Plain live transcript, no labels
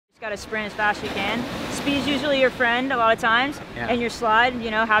Got to sprint as fast as you can. Speed's usually your friend a lot of times, and your slide, you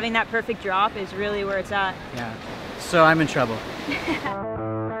know, having that perfect drop is really where it's at. Yeah, so I'm in trouble.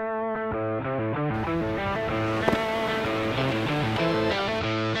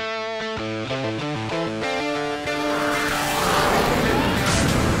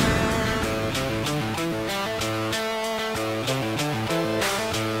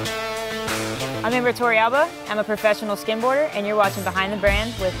 I'm Amber Torrealba. I'm a professional skimboarder, and you're watching Behind the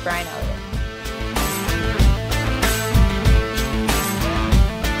Brand with Bryan, Elliott.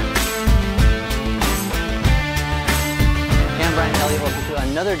 I'm Bryan, Elliott. Welcome to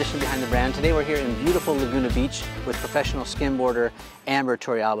another edition of Behind the Brand. Today we're here in beautiful Laguna Beach with professional skimboarder Amber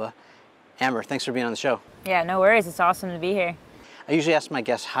Torrealba. Amber, thanks for being on the show. Yeah, no worries. It's awesome to be here. I usually ask my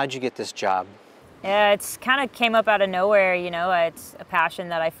guests, how'd you get this job? Yeah, it's kind of came up out of nowhere, you know. It's a passion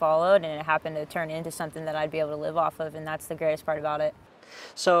that I followed, and it happened to turn into something that I'd be able to live off of, and that's the greatest part about it.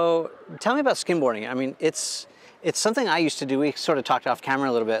 So tell me about skimboarding. I mean, it's something I used to do. We sort of talked off camera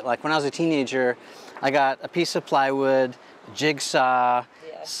a little bit. Like when I was a teenager, I got a piece of plywood, jigsaw,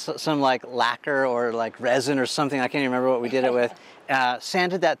 some like lacquer or like resin or something. I can't even remember what we did it with.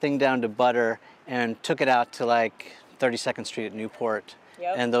 Sanded that thing down to butter and took it out to like 32nd Street at Newport.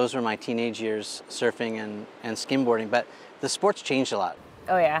 Yep. And those were my teenage years, surfing and skimboarding. But the sport's changed a lot.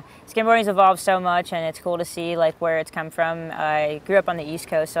 Oh yeah, skimboarding's evolved so much, and it's cool to see like where it's come from. I grew up on the East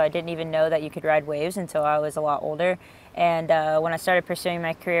Coast, so I didn't even know that you could ride waves until I was a lot older. And when I started pursuing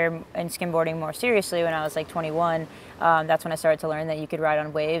my career in skimboarding more seriously when I was like 21, that's when I started to learn that you could ride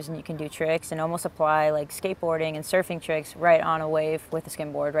on waves and you can do tricks and almost apply like skateboarding and surfing tricks right on a wave with a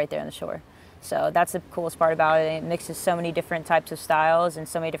skimboard right there on the shore. So that's the coolest part about it. It mixes so many different types of styles and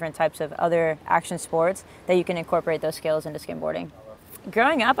so many different types of other action sports that you can incorporate those skills into skimboarding.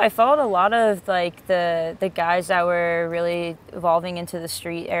 Growing up, I followed a lot of like the guys that were really evolving into the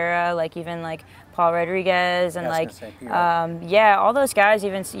street era, like even like Paul Rodriguez and yeah, all those guys,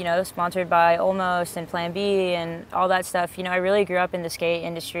 even, you know, sponsored by Almost and Plan B and all that stuff. You know, I really grew up in the skate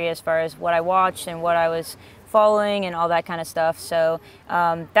industry as far as what I watched and what I was following and all that kind of stuff. So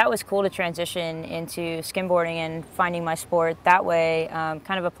that was cool to transition into skimboarding and finding my sport that way,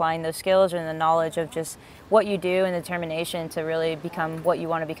 kind of applying those skills and the knowledge of just what you do and determination to really become what you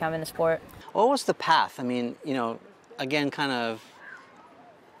want to become in the sport. What was the path? I mean, you know, again, kind of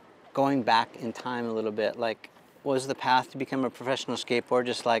going back in time a little bit, like, was the path to become a professional skateboarder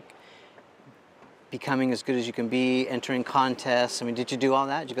just like becoming as good as you can be, entering contests? I mean, did you do all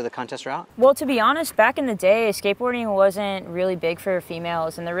that? Did you go the contest route? Well, to be honest, back in the day, skateboarding wasn't really big for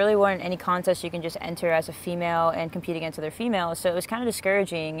females, and there really weren't any contests you can just enter as a female and compete against other females, so it was kind of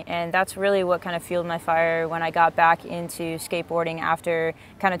discouraging, and that's really what kind of fueled my fire when I got back into skateboarding after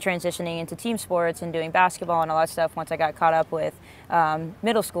kind of transitioning into team sports and doing basketball and all that stuff once I got caught up with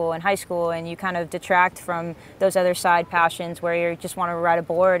middle school and high school, and you kind of detract from those other side passions where you just want to ride a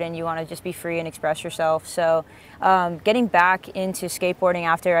board and you want to just be free and express yourself. So getting back into skateboarding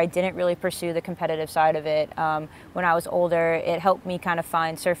after I didn't really pursue the competitive side of it when I was older, it helped me kind of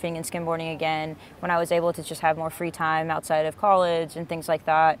find surfing and skimboarding again when I was able to just have more free time outside of college and things like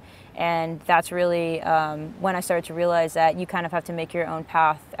that. And that's really when I started to realize that you kind of have to make your own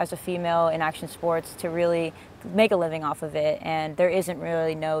path as a female in action sports to really make a living off of it, and there isn't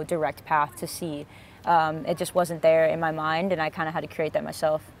really no direct path to see. It just wasn't there in my mind, and I kind of had to create that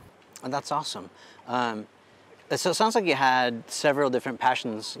myself. And that's awesome. So it sounds like you had several different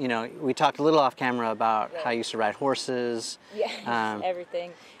passions. You know, we talked a little off camera about how you used to ride horses. Yeah,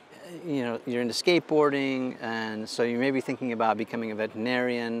 everything. You know, you're into skateboarding, and so you may be thinking about becoming a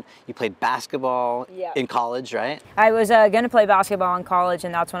veterinarian. You played basketball in college, right? I was going to play basketball in college,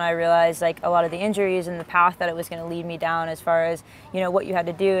 and that's when I realized like a lot of the injuries and the path that it was going to lead me down as far as, you know, what you had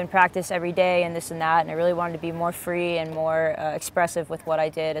to do and practice every day and this and that, and I really wanted to be more free and more expressive with what I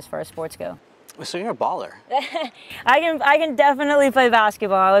did as far as sports go. So you're a baller. I can definitely play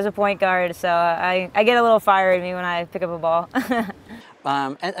basketball. I was a point guard, so I get a little fire in me when I pick up a ball.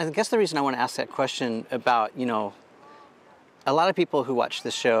 And I guess the reason I want to ask that question about, you know, a lot of people who watch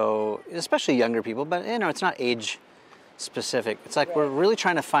the show, especially younger people, but, you know, it's not age specific. It's like we're really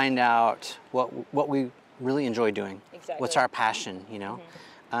trying to find out what we really enjoy doing. Exactly. What's our passion, you know?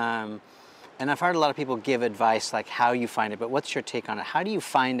 Mm-hmm. And I've heard a lot of people give advice like how you find it, but what's your take on it? How do you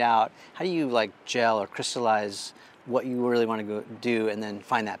find out, how do you like gel or crystallize what you really want to go do and then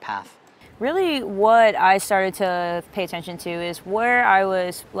find that path? Really what I started to pay attention to is where I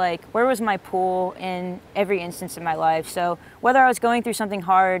was, like, where was my pool in every instance of my life. So whether I was going through something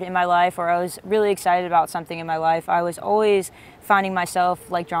hard in my life or I was really excited about something in my life, I was always finding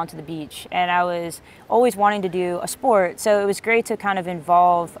myself like drawn to the beach, and I was always wanting to do a sport. So it was great to kind of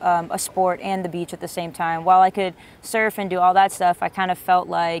involve a sport and the beach at the same time. While I could surf and do all that stuff, I kind of felt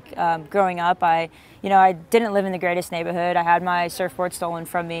like growing up, I didn't live in the greatest neighborhood. I had my surfboard stolen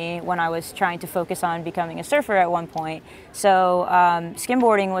from me when I was trying to focus on becoming a surfer at one point. So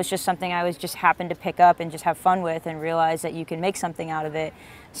skimboarding was just something I was just happened to pick up and just have fun with, and realize that you can make something out of it.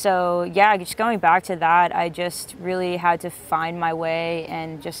 So yeah, just going back to that, I just really had to find my way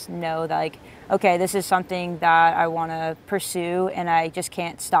and just know that, like, okay, this is something that I want to pursue, and I just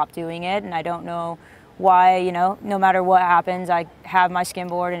can't stop doing it. And I don't know why, no matter what happens, I have my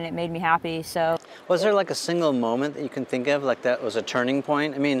skimboard and it made me happy. So was there like a single moment that you can think of, like that was a turning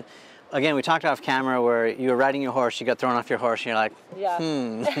point? I mean, again, we talked off camera where you were riding your horse, you got thrown off your horse, and you're like,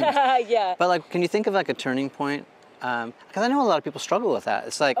 yeah. Yeah. But like, can you think of like a turning point? Because I know a lot of people struggle with that.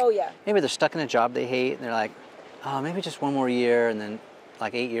 It's like, oh yeah, maybe they're stuck in a job they hate, and they're like, oh, maybe just one more year, and then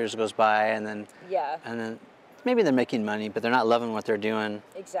like 8 years goes by, and then maybe they're making money, but they're not loving what they're doing.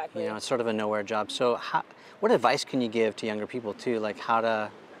 Exactly. It's sort of a nowhere job. So what advice can you give to younger people too, like how to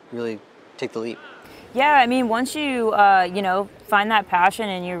really take the leap? Yeah, I mean, once you, find that passion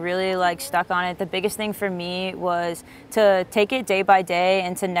and you're really like stuck on it, the biggest thing for me was to take it day by day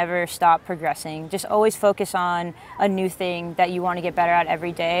and to never stop progressing. Just always focus on a new thing that you want to get better at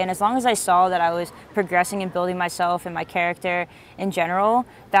every day. And as long as I saw that I was progressing and building myself and my character in general,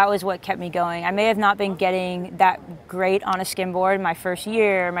 that was what kept me going. I may have not been getting that great on a skimboard my first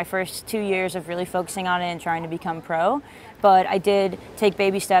year, my first 2 years of really focusing on it and trying to become pro, but I did take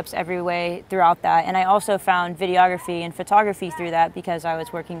baby steps every way throughout that. And I also found videography and photography through that, because I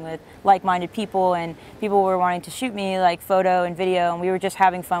was working with like-minded people, and people were wanting to shoot me like photo and video, and we were just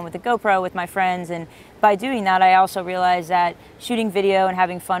having fun with the GoPro with my friends. And by doing that, I also realized that shooting video and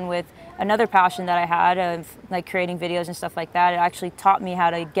having fun with another passion that I had of like creating videos and stuff like that, it actually taught me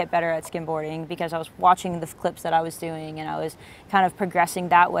how to get better at skimboarding, because I was watching the clips that I was doing and I was kind of progressing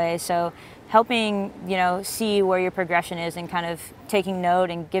that way. So helping, see where your progression is and kind of taking note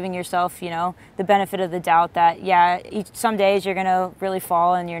and giving yourself, the benefit of the doubt that, yeah, some days you're going to really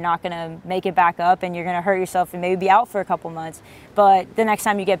fall and you're not going to make it back up and you're going to hurt yourself and maybe be out for a couple months. But the next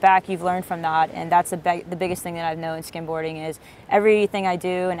time you get back, you've learned from that. And that's the biggest thing that I've known in skimboarding is everything I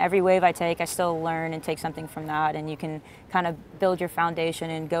do and every wave I take, I still learn and take something from that. And you can kind of build your foundation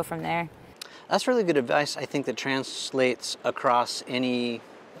and go from there. That's really good advice. I think that translates across anything,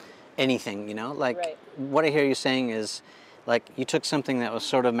 like right. What I hear you saying is like you took something that was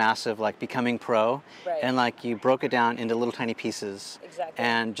sort of massive, like becoming pro, right. and like you broke it down into little tiny pieces. Exactly.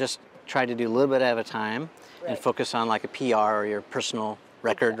 And just tried to do a little bit at a time, right. And focus on like a PR or your personal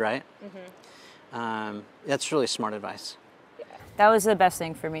record, right? Mm-hmm. That's really smart advice. Yeah. That was the best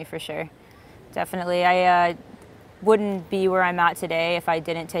thing for me, for sure. Definitely. I wouldn't be where I'm at today if I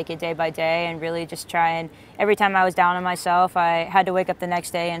didn't take it day by day and really just try. And every time I was down on myself, I had to wake up the next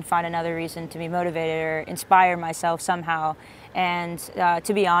day and find another reason to be motivated or inspire myself somehow. And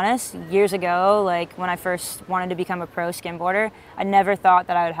to be honest, years ago, like when I first wanted to become a pro skimboarder, I never thought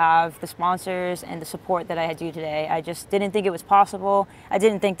that I would have the sponsors and the support that I do today. I just didn't think it was possible. I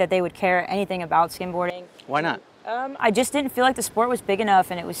didn't think that they would care anything about skimboarding. Why not? I just didn't feel like the sport was big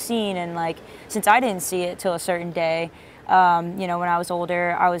enough and it was seen, and like since I didn't see it till a certain day, when I was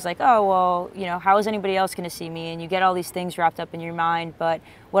older, I was like, oh well, how is anybody else going to see me? And you get all these things wrapped up in your mind. But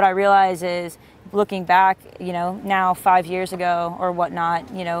what I realize is, looking back, now 5 years ago or whatnot,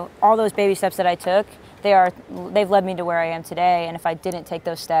 all those baby steps that I took, they've led me to where I am today. And if I didn't take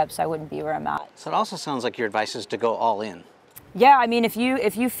those steps, I wouldn't be where I'm at. So it also sounds like your advice is to go all in. Yeah, I mean, if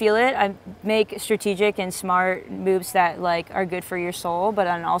you feel it, I make strategic and smart moves that like are good for your soul, but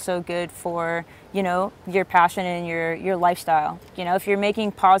then also good for your passion and your lifestyle. If you're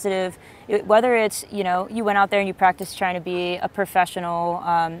making positive, whether it's you went out there and you practiced trying to be a professional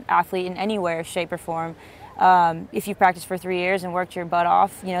athlete in anywhere, shape or form. If you practiced for 3 years and worked your butt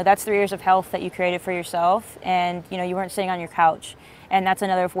off, that's 3 years of health that you created for yourself, and you weren't sitting on your couch. And that's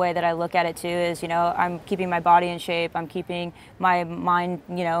another way that I look at it too, is, I'm keeping my body in shape, I'm keeping my mind,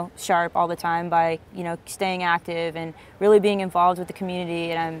 sharp all the time by, staying active and really being involved with the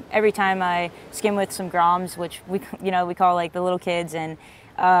community. And every time I skim with some groms, which we call like the little kids, and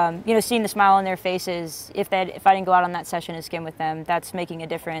seeing the smile on their faces, if I didn't go out on that session and skim with them, that's making a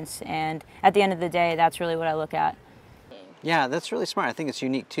difference. And at the end of the day, that's really what I look at. Yeah, that's really smart. I think it's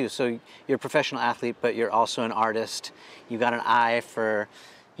unique too. So you're a professional athlete, but you're also an artist. You got an eye for,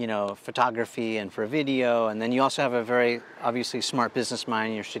 photography and for video, and then you also have a very obviously smart business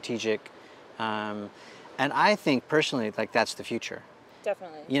mind. You're strategic, and I think personally, like that's the future.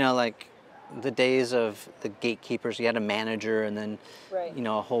 Definitely. the days of the gatekeepers. You had a manager, and then Right. you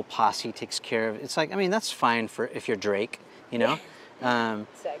know, a whole posse takes care of. It's like, I mean, that's fine for if you're Drake, you know.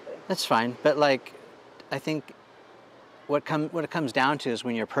 Exactly. That's fine, but like, I think what it comes down to is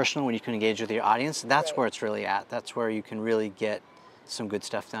when you're personal, when you can engage with your audience. That's Right. where it's really at. That's where you can really get some good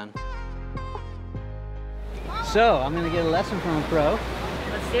stuff done. So I'm gonna get a lesson from a pro.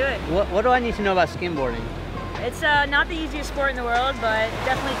 Let's do it. What do I need to know about skimboarding? It's not the easiest sport in the world, but it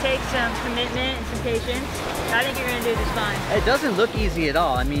definitely takes some commitment and some patience. I think you're going to do just fine. It doesn't look easy at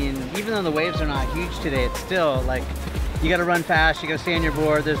all. I mean, even though the waves are not huge today, it's still like, you got to run fast, you got to stay on your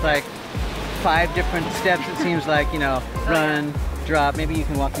board. There's like 5 different steps, it seems like, you know, run, drop. Maybe you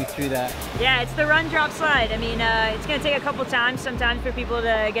can walk me through that. Yeah, it's the run, drop, slide. I mean, it's going to take a couple times sometimes for people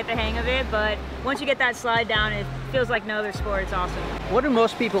to get the hang of it, but once you get that slide down, it feels like no other sport. It's awesome. What do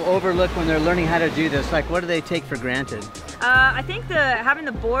most people overlook when they're learning how to do this? Like, what do they take for granted? I think having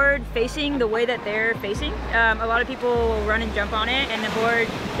the board facing the way that they're facing. A lot of people will run and jump on it, and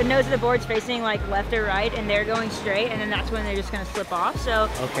the nose of the board's facing like left or right, and they're going straight, and then that's when they're just going to slip off. So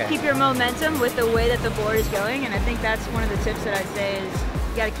keep your momentum with the way that the board is going, and I think that's one of the tips that I'd say is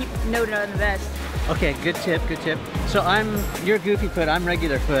you got to keep noting on the vest. Okay, good tip, good tip. So you're goofy foot, I'm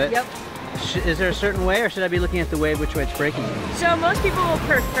regular foot. Yep. Is there a certain way, or should I be looking at the wave which way it's breaking? So most people will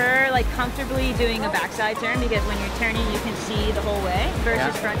prefer like comfortably doing a backside turn, because when you're turning you can see the whole way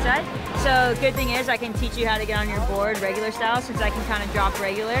versus front side. So good thing is I can teach you how to get on your board regular style, since I can kind of drop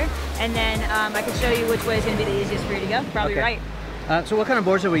regular, and then I can show you which way is going to be the easiest for you to go. Probably right. So what kind of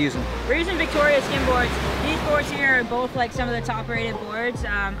boards are we using? We're using Victoria skimboards. These boards here are both like some of the top rated boards.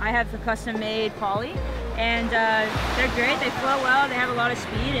 I have the custom made poly, and they're great. They flow well, they have a lot of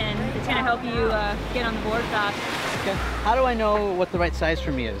speed, and it's going to help you get on the board fast. Okay. How do I know what the right size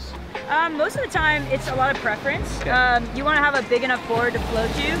for me is? Most of the time it's a lot of preference. You want to have a big enough board to flow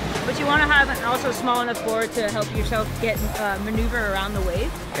to, but you want to have also a small enough board to help yourself get maneuver around the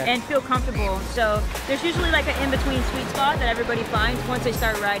wave and feel comfortable. So there's usually like an in-between sweet spot that everybody finds once they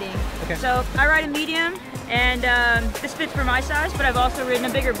start riding. So I ride a medium, and this fits for my size, but I've also ridden a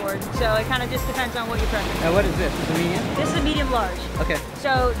bigger board, so it kind of just depends on what your preference is. Now what is this? Is it a medium? This is a medium large. Okay.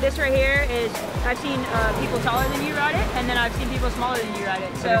 So this right here is, I've seen people taller than you ride it, and then I've seen people smaller than you ride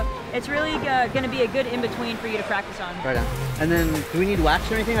it. So it's really going to be a good in-between for you to practice on. Right on. And then, do we need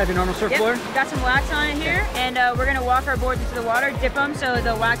wax or anything like a normal surfboard? Got some wax on it here, and we're going to walk our boards into the water, dip them so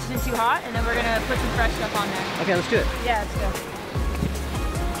the wax isn't too hot, and then we're going to put some fresh stuff on there. Okay, let's do it. Yeah, let's go.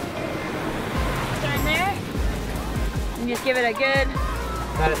 Turn there, and just give it a good...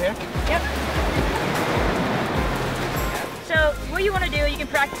 Got it here? Yep. So what you want to do, you can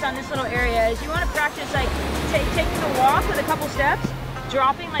practice on this little area, is you want to practice like taking the walk with a couple steps,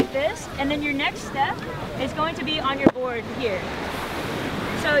 dropping like this, and then your next step is going to be on your board here.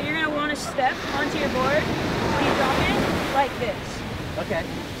 So you're going to want to step onto your board when you drop it like this. Okay.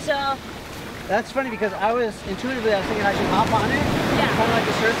 So that's funny, because I was thinking I should hop on it, kind of like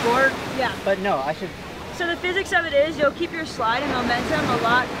a surfboard. Yeah. But no, I should. So the physics of it is you'll keep your slide and momentum a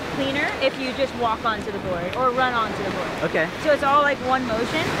lot cleaner if you just walk onto the board or run onto the board. Okay. So it's all like one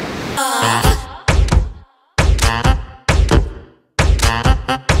motion.